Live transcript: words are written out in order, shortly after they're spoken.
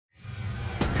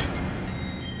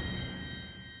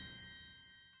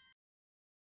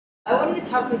I wanted to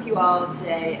talk with you all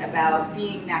today about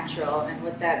being natural and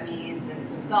what that means and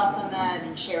some thoughts on that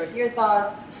and share with your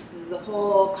thoughts. This is a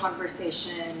whole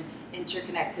conversation,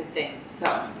 interconnected thing.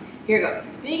 So here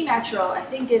goes. Being natural, I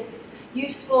think it's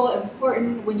useful,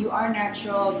 important. When you are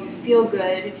natural, you feel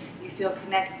good, you feel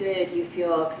connected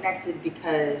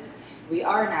because we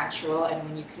are natural, and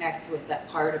when you connect with that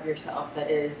part of yourself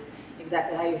that is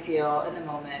exactly how you feel in the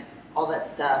moment, all that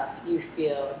stuff, you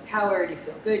feel empowered, you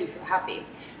feel good, you feel happy.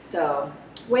 So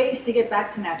ways to get back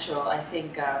to natural, I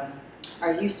think,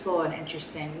 are useful and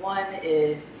interesting. One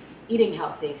is eating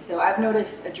healthy. So I've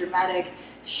noticed a dramatic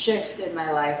shift in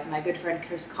my life. My good friend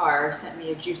Chris Carr sent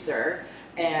me a juicer,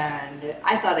 and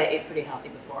I thought I ate pretty healthy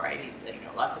before. I eat,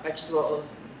 lots of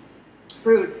vegetables and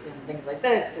fruits and things like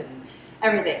this and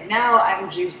everything. Now I'm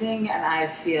juicing and I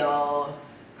feel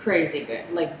crazy good,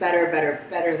 like better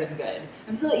than good.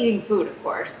 I'm still eating food, of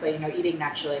course, but eating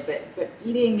naturally, but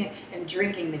eating and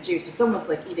drinking the juice, it's almost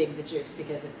like eating the juice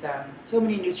because it's so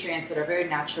many nutrients that are very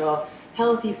natural,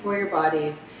 healthy for your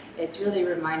bodies. It's really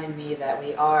reminded me that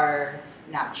we are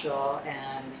natural,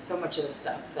 and so much of the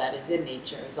stuff that is in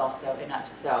nature is also in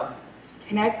us. So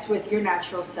connect with your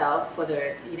natural self, whether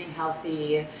it's eating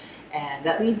healthy, and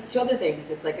that leads to other things.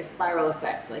 It's like a spiral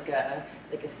effect, like a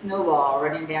snowball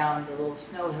running down the little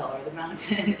snow hill or the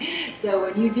mountain. So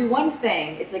when you do one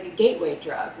thing, it's like a gateway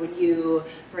drug. When you,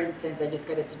 for instance, I just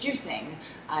got into juicing,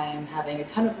 I'm having a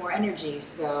ton of more energy,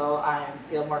 so I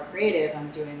feel more creative,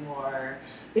 I'm doing more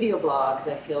video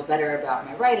blogs, I feel better about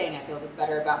my writing, I feel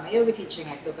better about my yoga teaching,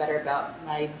 I feel better about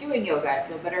my doing yoga, I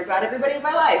feel better about everybody in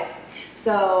my life.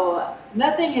 So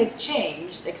nothing has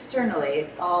changed externally,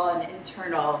 it's all an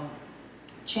internal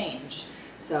change.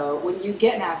 So when you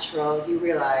get natural, you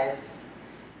realize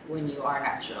when you are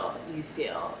natural, you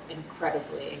feel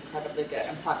incredibly good.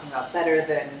 I'm talking about better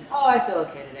than, oh, I feel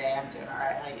okay today, I'm doing all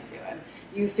right, how you doing?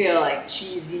 You feel like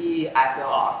cheesy, I feel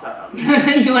awesome.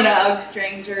 You want to hug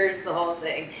strangers, the whole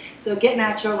thing. So get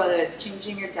natural, whether it's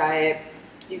changing your diet.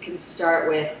 You can start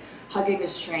with hugging a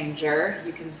stranger.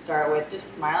 You can start with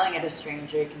just smiling at a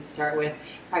stranger. You can start with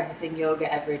practicing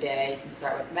yoga every day. You can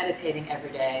start with meditating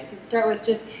every day. You can start with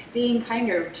just being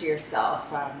kinder to yourself,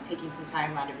 taking some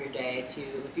time out of your day to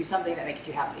do something that makes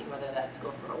you happy, whether that's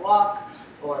go for a walk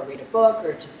or read a book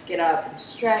or just get up and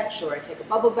stretch or take a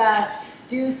bubble bath.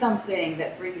 Do something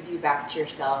that brings you back to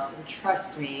yourself, and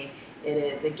trust me, it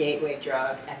is a gateway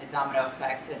drug and a domino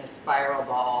effect and a spiral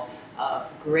ball of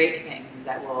great things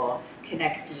that will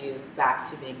connect you back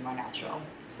to being more natural.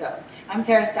 So I'm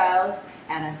Stiles,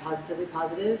 and I'm positively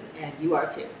positive, and you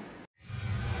are too.